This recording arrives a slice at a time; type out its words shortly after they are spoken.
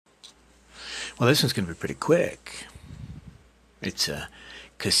Well, this one's going to be pretty quick. It's a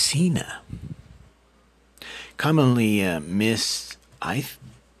kasina. Commonly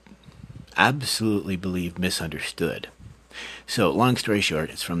absolutely believe misunderstood. So, long story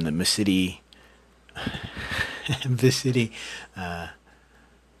short, it's from the Visiti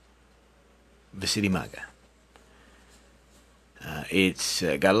Magga. It's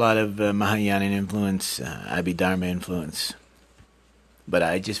got a lot of Mahayana influence, Abhidharma influence. But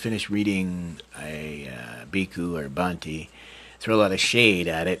I just finished reading a bhikkhu or bhante throw a lot of shade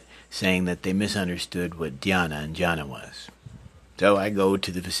at it, saying that they misunderstood what dhyana and jhana was. So I go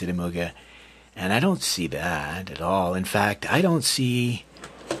to the Visuddhimagga, and I don't see that at all. In fact, I don't see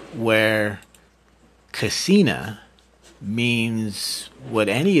where kasina means what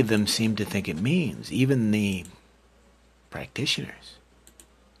any of them seem to think it means, even the practitioners.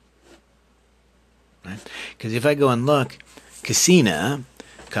 Right? Because if I go and look, kasina,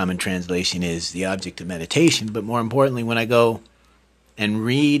 common translation is the object of meditation, but more importantly, when I go and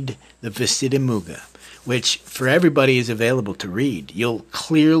read the Visuddhimagga, which for everybody is available to read, you'll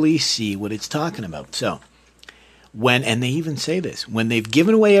clearly see what it's talking about. So, and they even say this, when they've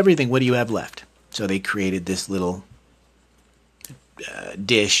given away everything, what do you have left? So they created this little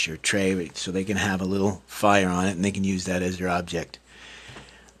dish or tray so they can have a little fire on it and they can use that as their object.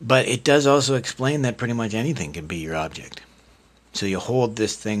 But it does also explain that pretty much anything can be your object. So you hold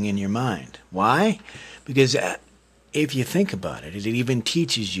this thing in your mind. Why? Because if you think about it, it even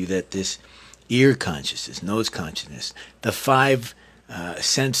teaches you that this ear consciousness, nose consciousness, the five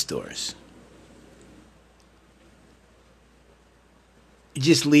sense doors, it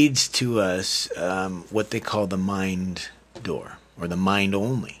just leads to us what they call the mind door, or the mind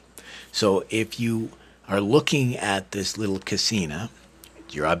only. So if you are looking at this little kasina,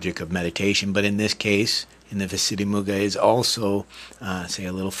 your object of meditation, but in this case, in the Visuddhimagga is also, say,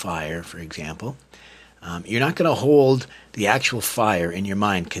 a little fire, for example. You're not going to hold the actual fire in your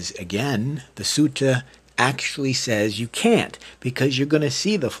mind because, again, the sutta actually says you can't because you're going to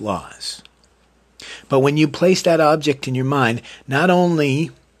see the flaws. But when you place that object in your mind, not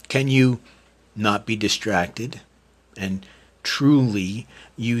only can you not be distracted and truly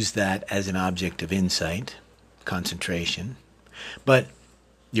use that as an object of insight, concentration, but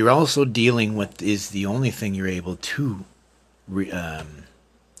you're also dealing with is the only thing you're able to relate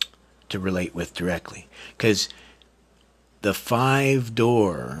with directly. Because the five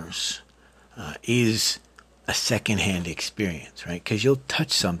doors is a second-hand experience, right? Because you'll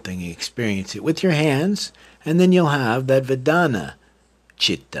touch something, you experience it with your hands, and then you'll have that Vedana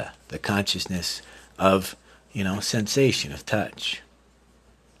chitta, the consciousness of, sensation, of touch,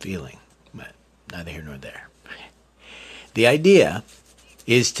 feeling. But neither here nor there. The idea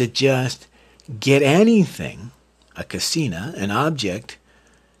is to just get anything, a kasina, an object,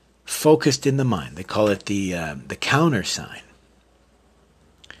 focused in the mind. They call it the countersign.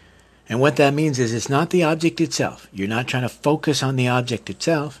 And what that means is it's not the object itself. You're not trying to focus on the object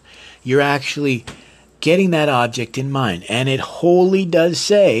itself. You're actually getting that object in mind. And it wholly does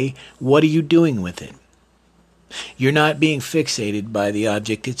say, what are you doing with it? You're not being fixated by the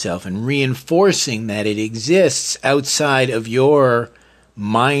object itself and reinforcing that it exists outside of your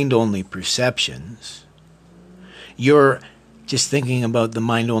mind-only perceptions. You're just thinking about the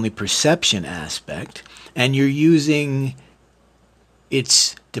mind-only perception aspect, and you're using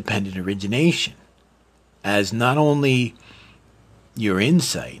its dependent origination as not only your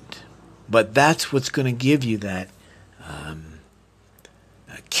insight, but that's what's going to give you that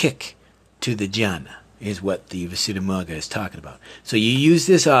kick to the jhana, is what the Visuddhimagga is talking about. So you use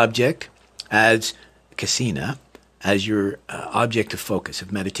this object as kasina, as your object of focus,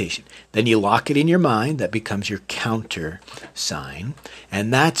 of meditation. Then you lock it in your mind. That becomes your counter sign.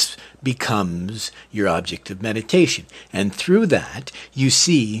 And that becomes your object of meditation. And through that, you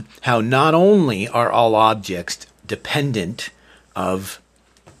see how not only are all objects dependent of,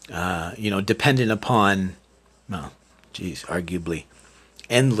 dependent upon, arguably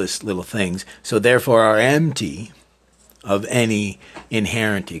endless little things, so therefore are empty of any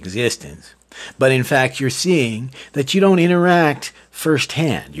inherent existence. But in fact, you're seeing that you don't interact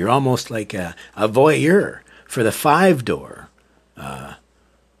firsthand. You're almost like a voyeur for the five door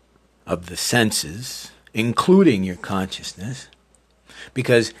of the senses, including your consciousness.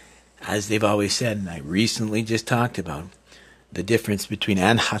 Because, as they've always said, and I recently just talked about, the difference between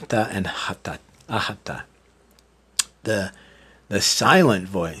anhata and ahata. The silent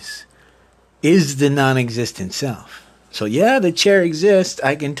voice is the non-existent self. So yeah, the chair exists,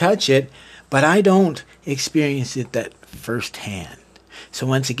 I can touch it, but I don't experience it that firsthand. So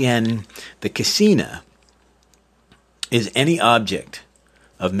once again, the kasina is any object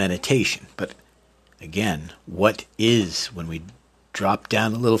of meditation, but Again, what is, when we drop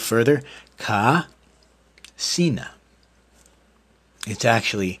down a little further, Kasina. It's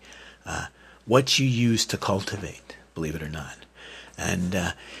actually what you use to cultivate, believe it or not.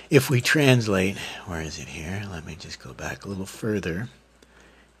 And if we translate, where is it here? Let me just go back a little further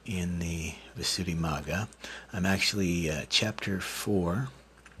in the Visuddhimagga. I'm actually chapter 4,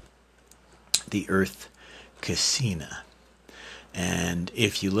 the earth Kasina. And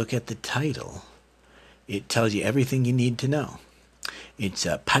if you look at the title, it tells you everything you need to know. It's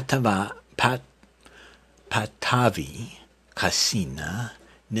Patavi Kasina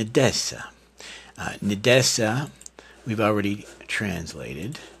Nidesa. Nidesa, we've already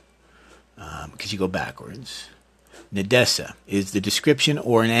translated, because you go backwards. Nidesa is the description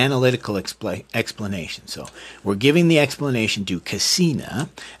or an analytical explanation. So we're giving the explanation to Kasina,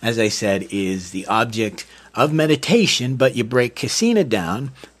 as I said, is the object of meditation, but you break Kasina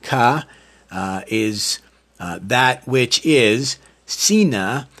down. Ka is that which is,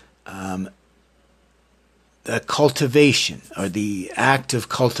 Sina, the cultivation, or the act of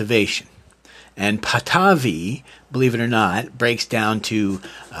cultivation. And Patavi, believe it or not, breaks down to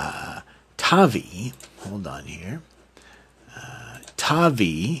Tavi. Hold on here.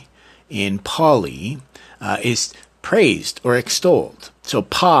 Tavi in Pali is praised or extolled. So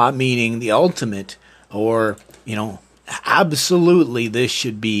Pa meaning the ultimate, or, absolutely this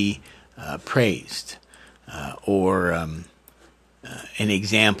should be praised, or an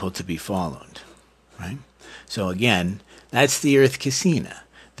example to be followed, right? So again, that's the earth Kasina.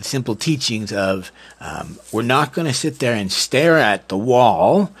 The simple teachings of we're not going to sit there and stare at the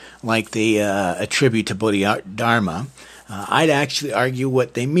wall like they attribute to Bodhidharma. I'd actually argue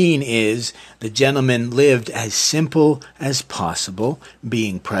what they mean is the gentleman lived as simple as possible,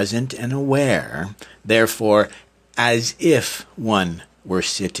 being present and aware, therefore as if one were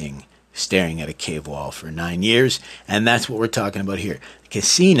sitting staring at a cave wall for 9 years, and that's what we're talking about here.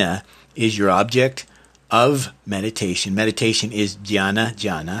 Kasina is your object of meditation. Meditation is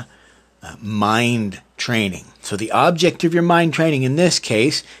jhana, mind training. So the object of your mind training in this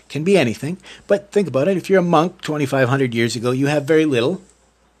case can be anything, but think about it. If you're a monk 2,500 years ago, you have very little.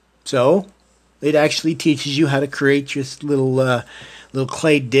 So it actually teaches you how to create your little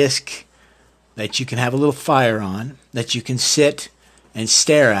clay disc that you can have a little fire on, that you can sit and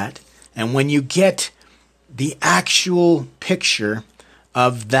stare at. And when you get the actual picture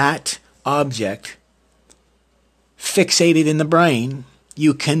of that object fixated in the brain,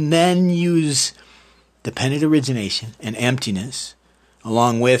 you can then use dependent origination and emptiness,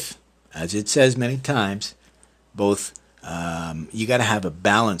 along with, as it says many times, both, you got to have a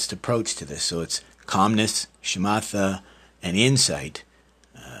balanced approach to this. So it's calmness, shamatha, and insight,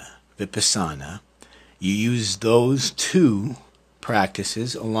 vipassana. You use those two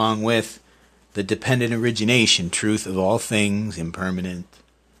practices along with the dependent origination, truth of all things, impermanent,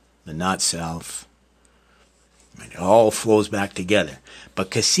 the not self. It all flows back together.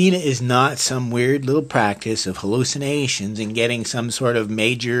 But Kasina is not some weird little practice of hallucinations and getting some sort of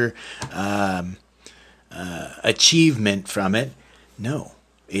major achievement from it. No.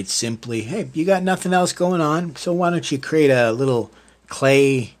 It's simply, hey, you got nothing else going on, so why don't you create a little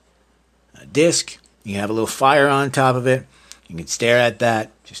clay disc? You can have a little fire on top of it. You can stare at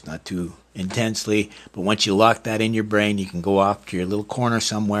that, just not too intensely. But once you lock that in your brain, you can go off to your little corner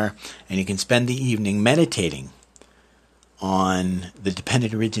somewhere, and you can spend the evening meditating on the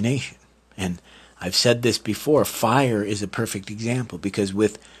dependent origination. And I've said this before, fire is a perfect example, because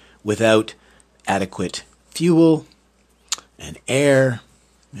without adequate fuel and air,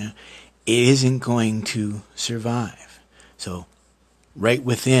 it isn't going to survive. So right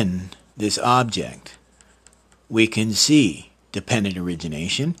within this object, we can see dependent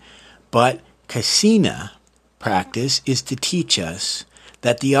origination, but Kasina practice is to teach us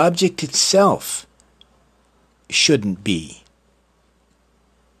that the object itself shouldn't be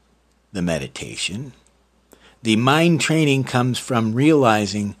the meditation. The mind training comes from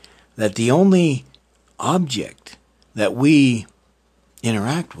realizing that the only object that we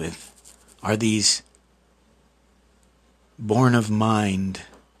interact with are these born of mind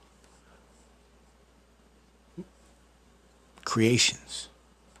creations.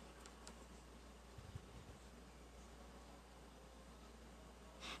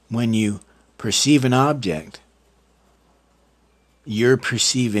 When you perceive an object, you're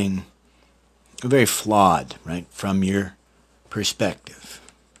perceiving very flawed, right, from your perspective.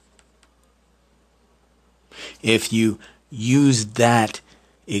 If you use that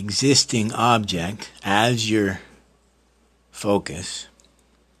existing object as your focus,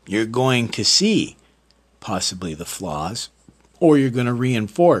 you're going to see possibly the flaws, or you're going to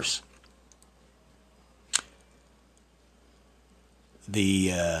reinforce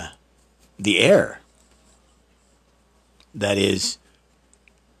the air. That is,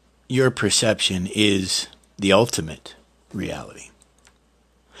 your perception is the ultimate reality.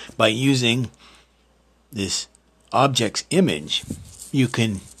 By using this object's image, you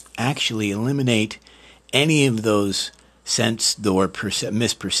can actually eliminate any of those sensed or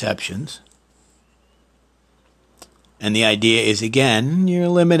misperceptions. And the idea is, again, you're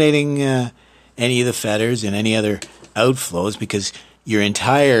eliminating any of the fetters and any other outflows, because your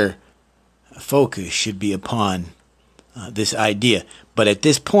entire focus should be upon this idea. But at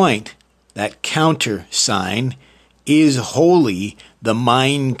this point, that counter sign is wholly the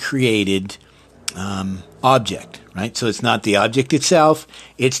mind-created object, right? So it's not the object itself,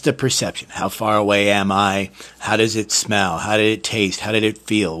 it's the perception. How far away am I? How does it smell? How did it taste? How did it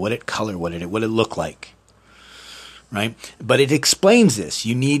feel? What did it color? What did it look like? Right? But it explains this.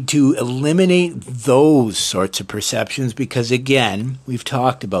 You need to eliminate those sorts of perceptions because, again, we've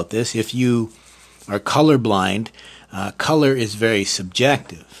talked about this. If you are colorblind, color is very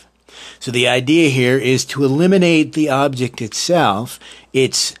subjective. So the idea here is to eliminate the object itself,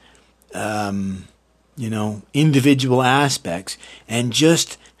 its individual aspects, and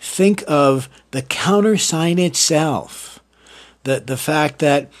just think of the countersign itself. The fact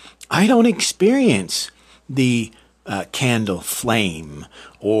that I don't experience the candle flame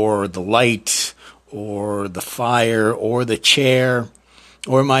or the light or the fire or the chair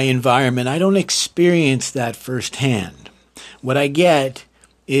or my environment. I don't experience that firsthand. What I get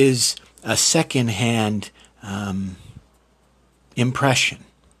is a secondhand impression.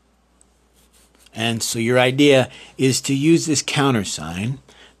 And so your idea is to use this countersign.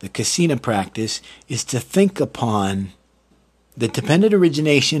 The Kasina practice is to think upon the dependent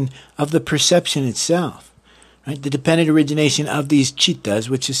origination of the perception itself. Right? The dependent origination of these chittas,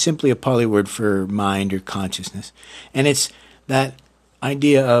 which is simply a Pali word for mind or consciousness. And it's that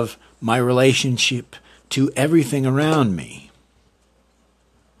idea of my relationship to everything around me.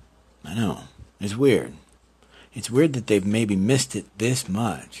 I know, it's weird. It's weird that they've maybe missed it this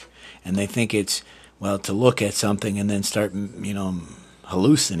much. And they think it's, to look at something and then start,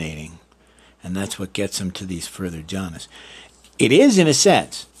 hallucinating. And that's what gets them to these further jhanas. It is in a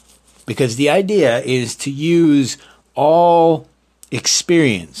sense, because the idea is to use all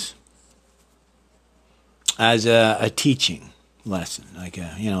experience as a teaching lesson, like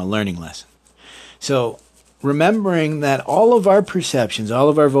a learning lesson. So remembering that all of our perceptions, all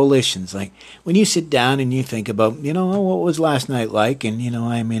of our volitions, like when you sit down and you think about, what was last night like? And,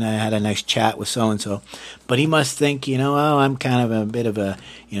 I had a nice chat with so-and-so, but he must think, I'm kind of a bit of a,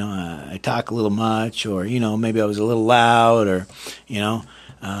 I talk a little much, or, maybe I was a little loud, or,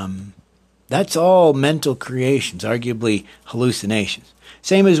 that's all mental creations, arguably hallucinations.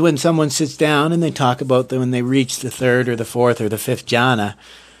 Same as when someone sits down and they talk about them when they reach the third or the fourth or the fifth jhana.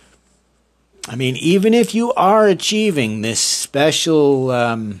 Even if you are achieving this special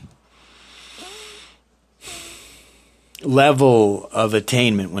level of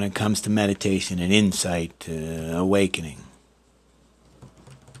attainment when it comes to meditation and insight, awakening,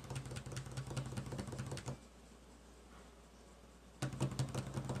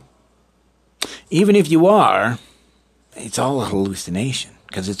 even if you are, it's all a hallucination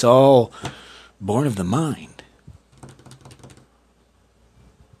because it's all born of the mind.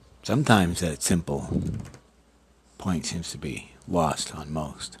 Sometimes that simple point seems to be lost on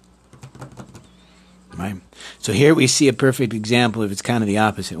most. Right? So here we see a perfect example of it's kind of the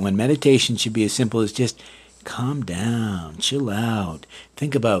opposite. When meditation should be as simple as just calm down, chill out.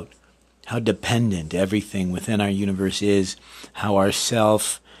 Think about how dependent everything within our universe is, how our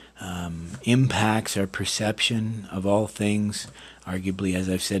self impacts our perception of all things. Arguably, as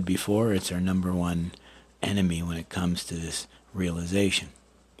I've said before, it's our number one enemy when it comes to this realization.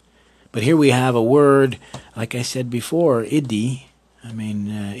 But here we have a word, like I said before, iddhi.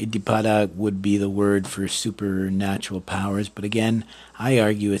 Iddhipada would be the word for supernatural powers, but again, I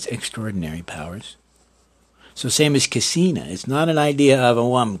argue it's extraordinary powers. So same as Kasina. It's not an idea of,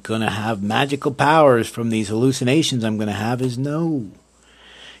 I'm going to have magical powers from these hallucinations I'm going to have. No.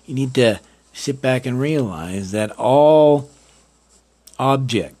 You need to sit back and realize that all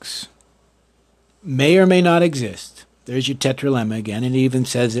objects may or may not exist. There's your tetralemma again, and it even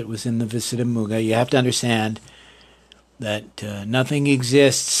says it was in the Visuddhimagga. You have to understand that nothing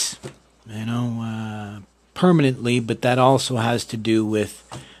exists, permanently, but that also has to do with,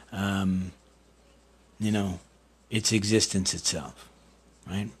 its existence itself,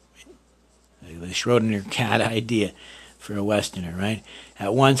 right? The Schrodinger cat idea for a Westerner, right?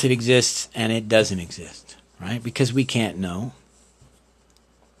 At once it exists and it doesn't exist, right? Because we can't know.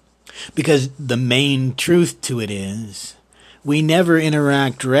 Because the main truth to it is, we never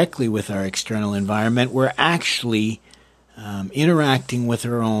interact directly with our external environment. We're actually interacting with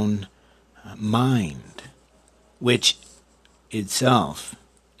our own mind, which itself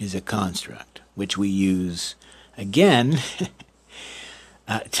is a construct, which we use, again,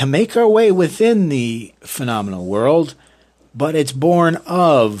 to make our way within the phenomenal world, but it's born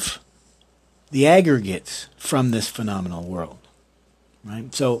of the aggregates from this phenomenal world.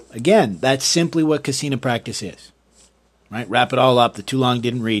 Right? So, again, that's simply what Kasina practice is. Right? Wrap it all up. The too long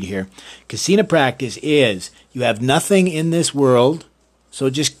didn't read here. Kasina practice is you have nothing in this world, so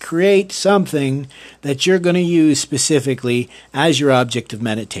just create something that you're going to use specifically as your object of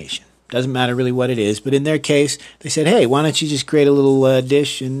meditation. Doesn't matter really what it is, but in their case, they said, hey, why don't you just create a little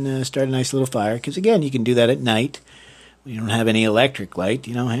dish and start a nice little fire? Because, again, you can do that at night. You don't have any electric light.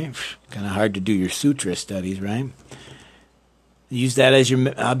 You know, hey, kind of hard to do your sutra studies, right? Use that as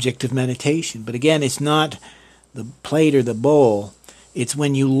your object of meditation. But, again, it's not the plate or the bowl. It's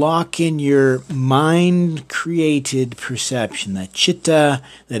when you lock in your mind-created perception, that chitta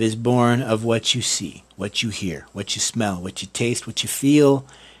that is born of what you see, what you hear, what you smell, what you taste, what you feel,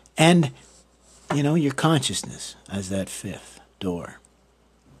 and, you know, your consciousness as that fifth door.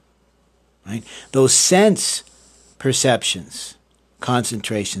 Right? Those sense perceptions,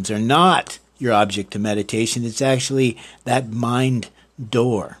 concentrations, are not your object of meditation. It's actually that mind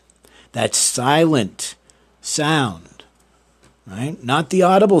door, that silent sound, right? Not the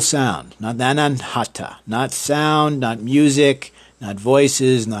audible sound, not the anahata, not sound, not music, not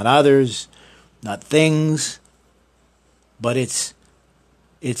voices, not others, not things, but it's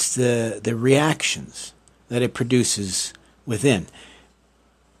the reactions that it produces within,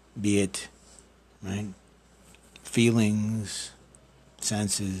 be it, right, feelings,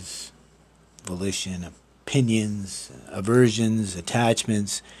 senses, volition, opinions, aversions,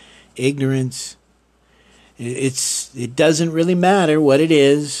 attachments, ignorance. It doesn't really matter what it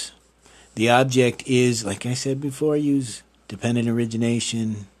is. The object is, like I said before, use dependent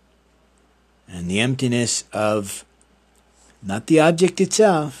origination and the emptiness of not the object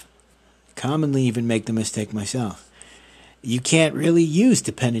itself. Commonly even make the mistake myself. You can't really use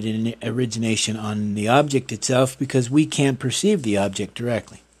dependent origination on the object itself because we can't perceive the object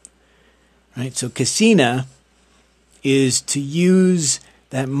directly. Right? So Kasina is to use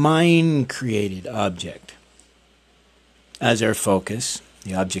that mind-created object as our focus,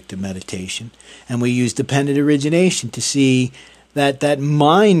 the object of meditation, and we use dependent origination to see that that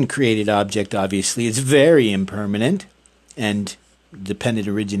mind-created object, obviously, is very impermanent, and dependent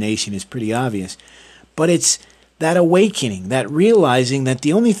origination is pretty obvious, but it's that awakening, that realizing that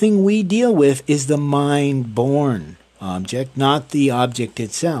the only thing we deal with is the mind-born object, not the object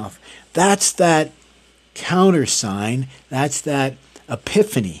itself. That's that countersign, that's that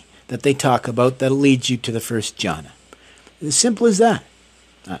epiphany that they talk about that leads you to the first jhana. As simple as that.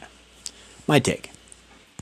 My take.